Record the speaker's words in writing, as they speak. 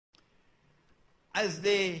As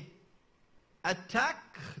they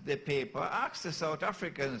attack the paper, ask the South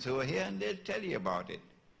Africans who are here and they'll tell you about it.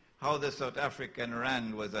 How the South African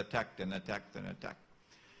rand was attacked and attacked and attacked.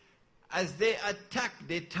 As they attack,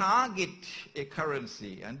 they target a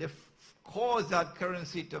currency and they cause that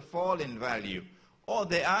currency to fall in value. Or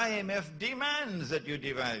the IMF demands that you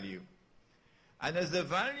devalue. And as the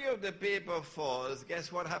value of the paper falls,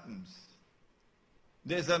 guess what happens?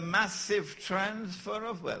 There's a massive transfer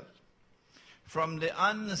of wealth from the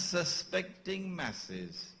unsuspecting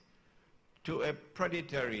masses to a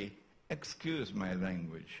predatory, excuse my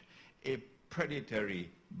language, a predatory,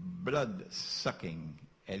 blood-sucking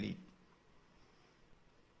elite.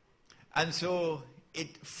 And so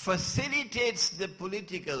it facilitates the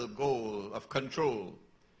political goal of control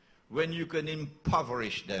when you can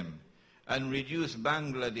impoverish them and reduce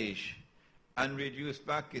Bangladesh and reduce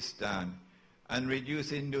Pakistan and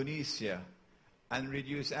reduce Indonesia and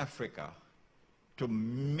reduce Africa to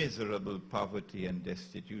miserable poverty and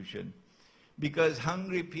destitution. Because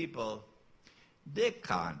hungry people, they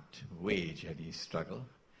can't wage any struggle.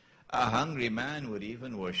 A hungry man would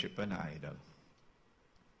even worship an idol.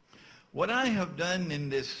 What I have done in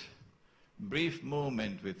this brief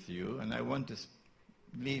moment with you, and I want to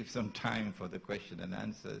leave some time for the question and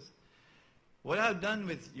answers, what I've done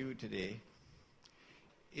with you today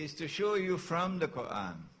is to show you from the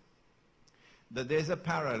Quran that there's a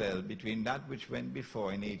parallel between that which went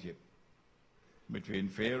before in Egypt, between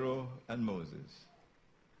Pharaoh and Moses,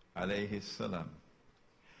 alayhi salam,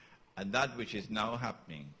 and that which is now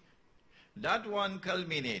happening. That one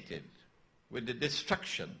culminated with the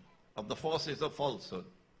destruction of the forces of falsehood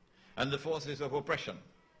and the forces of oppression.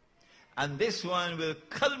 And this one will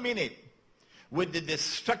culminate with the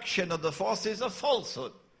destruction of the forces of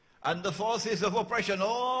falsehood and the forces of oppression.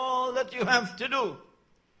 All that you have to do,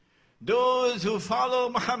 those who follow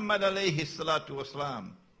Muhammad alayhi salatu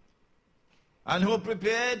wasalam and who are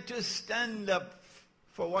prepared to stand up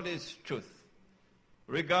for what is truth,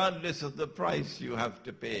 regardless of the price you have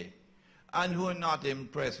to pay, and who are not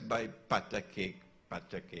impressed by patacake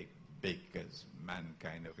bakers,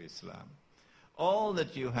 mankind of Islam. All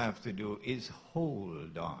that you have to do is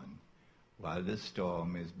hold on while the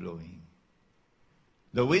storm is blowing.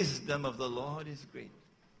 The wisdom of the Lord is great.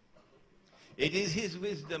 It is His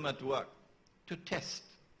wisdom at work to test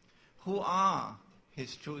who are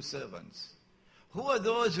His true servants. Who are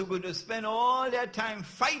those who are going to spend all their time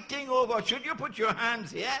fighting over, should you put your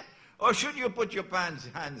hands here or should you put your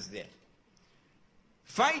hands there?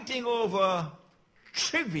 Fighting over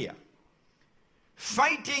trivia.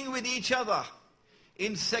 Fighting with each other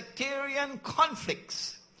in sectarian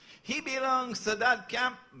conflicts. He belongs to that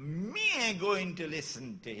camp. Me ain't going to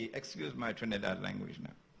listen to him. Excuse my Trinidad language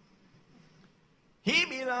now. He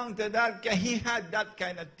belonged to that camp. He had that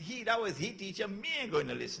kind of, that was his teacher. Me ain't going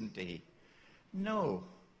to listen to him. No,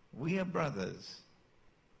 we are brothers.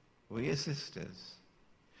 We are sisters.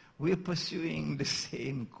 We are pursuing the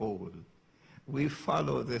same goal. We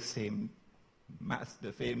follow the same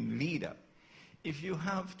master, the same leader. If you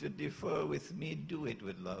have to differ with me, do it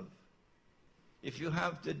with love. If you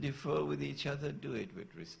have to differ with each other, do it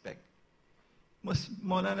with respect.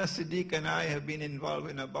 Maulana Siddiq and I have been involved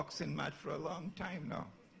in a boxing match for a long time now.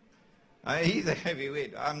 He's a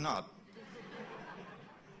heavyweight, I'm not.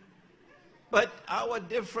 But our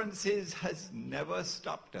differences has never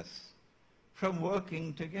stopped us from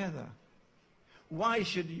working together. Why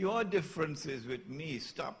should your differences with me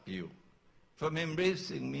stop you from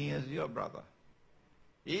embracing me as your brother?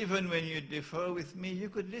 Even when you differ with me, you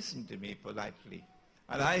could listen to me politely,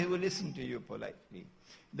 and I will listen to you politely.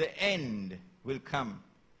 The end will come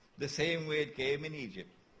the same way it came in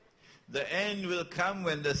Egypt. The end will come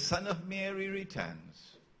when the Son of Mary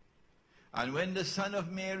returns. And when the Son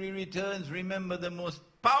of Mary returns, remember the most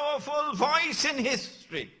powerful voice in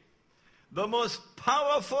history, the most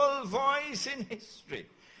powerful voice in history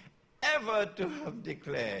ever to have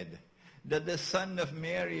declared that the Son of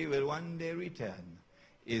Mary will one day return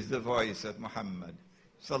is the voice of Muhammad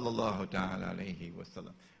sallallahu ta'ala alayhi wa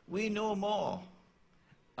sallam. We know more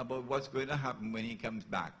about what's going to happen when he comes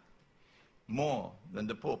back, more than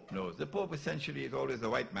the Pope knows. The Pope essentially is always a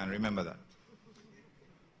white man, remember that.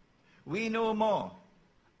 We know more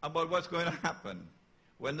about what's going to happen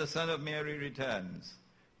when the Son of Mary returns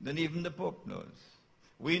than even the Pope knows.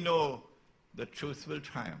 We know the truth will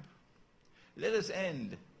triumph. Let us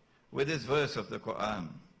end with this verse of the Quran.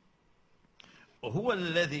 هو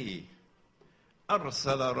الذي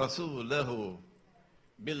أرسل رسوله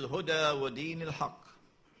بالهدى ودين الحق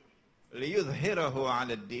ليظهره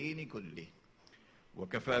على الدين كله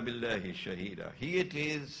وكفى بالله شهيدا. He it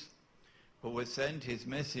is who has sent his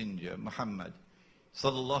messenger Muhammad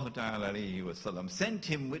sallallahu ta'ala alayhi wa sallam, sent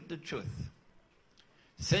him with the truth,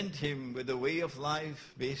 sent him with a way of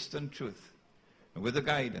life based on truth, and with the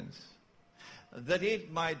guidance, that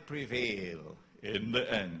it might prevail in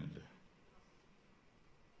the end.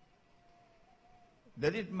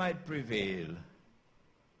 That it might prevail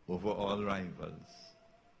over all rivals.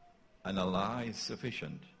 And Allah is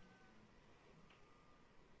sufficient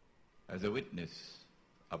as a witness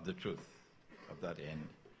of the truth of that end.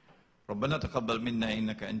 ربنا تقبل منا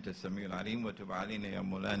إنك أنت السميع العليم وتب علينا يا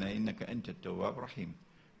مولانا إنك أنت التواب الرحيم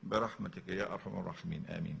برحمتك يا أرحم الراحمين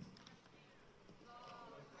آمين.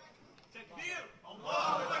 تكبير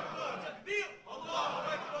الله أكبر تكبير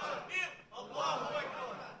الله أكبر تكبير الله أكبر.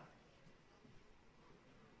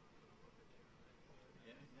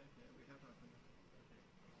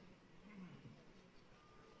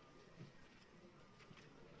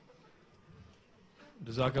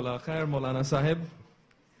 Jazakallah khair, Maulana Sahib.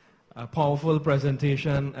 A powerful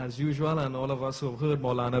presentation as usual, and all of us who have heard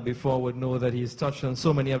Maulana before would know that he's touched on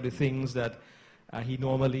so many of the things that he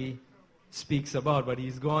normally speaks about, but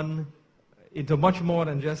he's gone into much more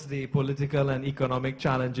than just the political and economic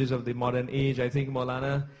challenges of the modern age. I think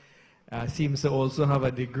Maulana seems to also have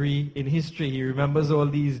a degree in history. He remembers all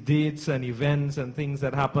these dates and events and things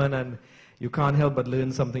that happen, and you can't help but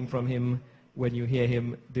learn something from him when you hear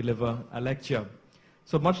him deliver a lecture.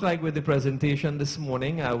 So much like with the presentation this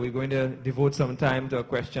morning, we're going to devote some time to a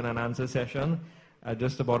question and answer session,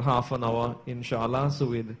 just about half an hour, inshallah. So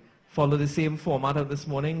we'd follow the same format of this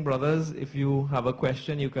morning. Brothers, if you have a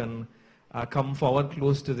question, you can come forward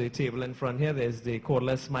close to the table in front here. There's the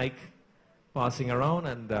cordless mic passing around,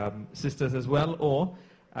 and sisters as well. Or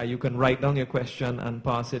you can write down your question and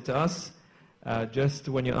pass it to us. Just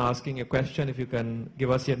when you're asking a question, if you can give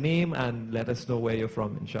us your name and let us know where you're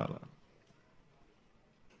from, inshallah.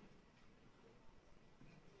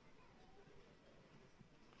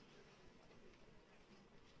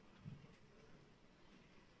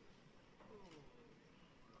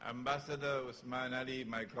 Ambassador Usman Ali,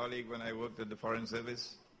 my colleague when I worked at the Foreign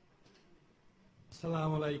Service.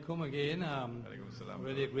 Assalamu alaikum again. Alaikum salam.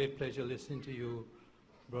 Really a great pleasure listening to you,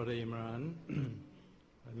 Brother Imran.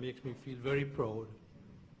 It makes me feel very proud,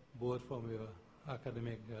 both from your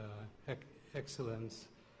academic excellence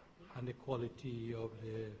and the quality of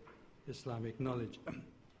the Islamic knowledge.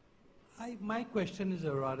 My question is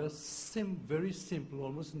a rather very simple,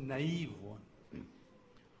 almost naive one.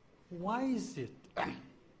 Why is it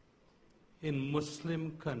in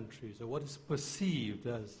Muslim countries, or what is perceived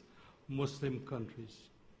as Muslim countries,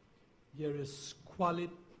 there is squalid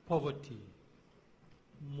poverty,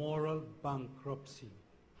 moral bankruptcy,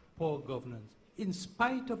 poor governance, in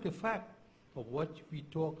spite of the fact of what we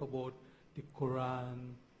talk about, the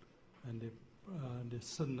Quran and the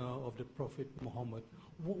Sunnah of the Prophet Muhammad?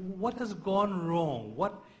 What has gone wrong?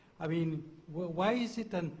 Why is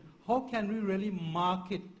it, and how can we really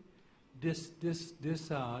market this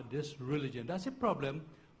religion? That's a problem.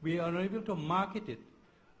 We are unable to market it.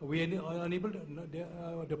 We are unable to.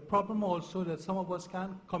 The problem also that some of us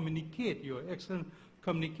can't communicate. You're an excellent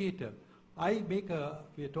communicator.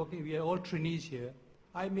 We are all trainees here.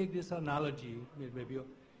 I make this analogy, maybe.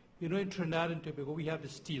 In Trinidad and Tobago, we have the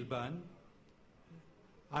steel band.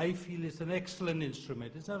 I feel it's an excellent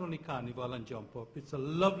instrument. It's not only carnival and jump up. It's a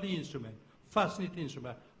lovely instrument, fascinating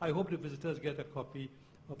instrument. I hope the visitors get a copy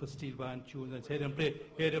of a steel band tune and say,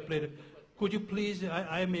 here to play. Could you please,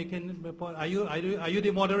 I am making my point. Are you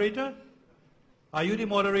the moderator? Are you the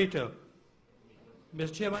moderator?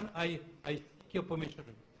 Mr. Chairman, I seek your permission.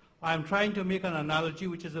 I am trying to make an analogy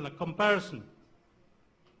which is in a comparison.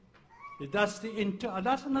 That's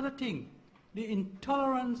another thing. The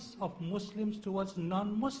intolerance of Muslims towards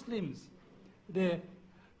non-Muslims.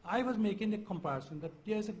 I was making the comparison that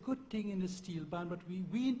there's a good thing in the steel band, but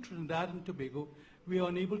we in Trinidad and Tobago, we are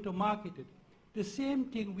unable to market it. The same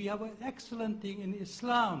thing, we have an excellent thing in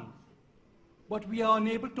Islam, but we are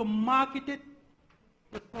unable to market it.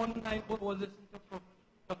 This morning I was listening to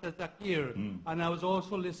Dr. Zakir, and I was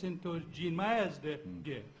also listening to Jean Myers there.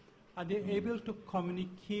 And they're able to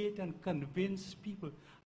communicate and convince people.